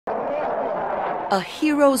A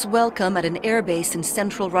hero's welcome at an airbase in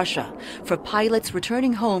central Russia for pilots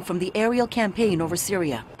returning home from the aerial campaign over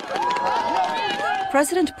Syria.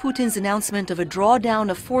 President Putin's announcement of a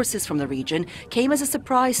drawdown of forces from the region came as a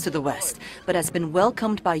surprise to the West, but has been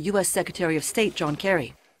welcomed by U.S. Secretary of State John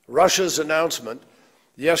Kerry. Russia's announcement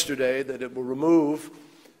yesterday that it will remove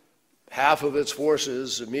half of its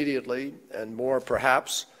forces immediately, and more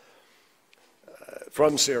perhaps,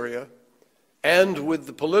 from Syria, and with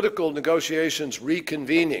the political negotiations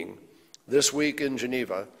reconvening this week in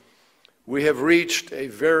Geneva, we have reached a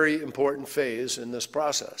very important phase in this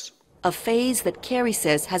process. A phase that Kerry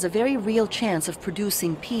says has a very real chance of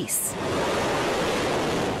producing peace.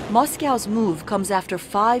 Moscow's move comes after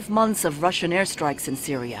 5 months of Russian airstrikes in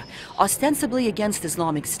Syria, ostensibly against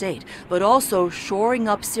Islamic State, but also shoring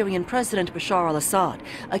up Syrian President Bashar al-Assad,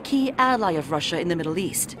 a key ally of Russia in the Middle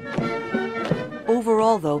East.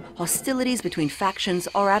 Overall, though, hostilities between factions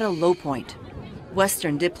are at a low point.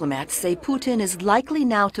 Western diplomats say Putin is likely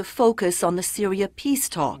now to focus on the Syria peace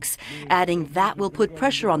talks, adding that will put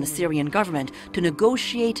pressure on the Syrian government to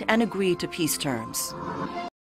negotiate and agree to peace terms.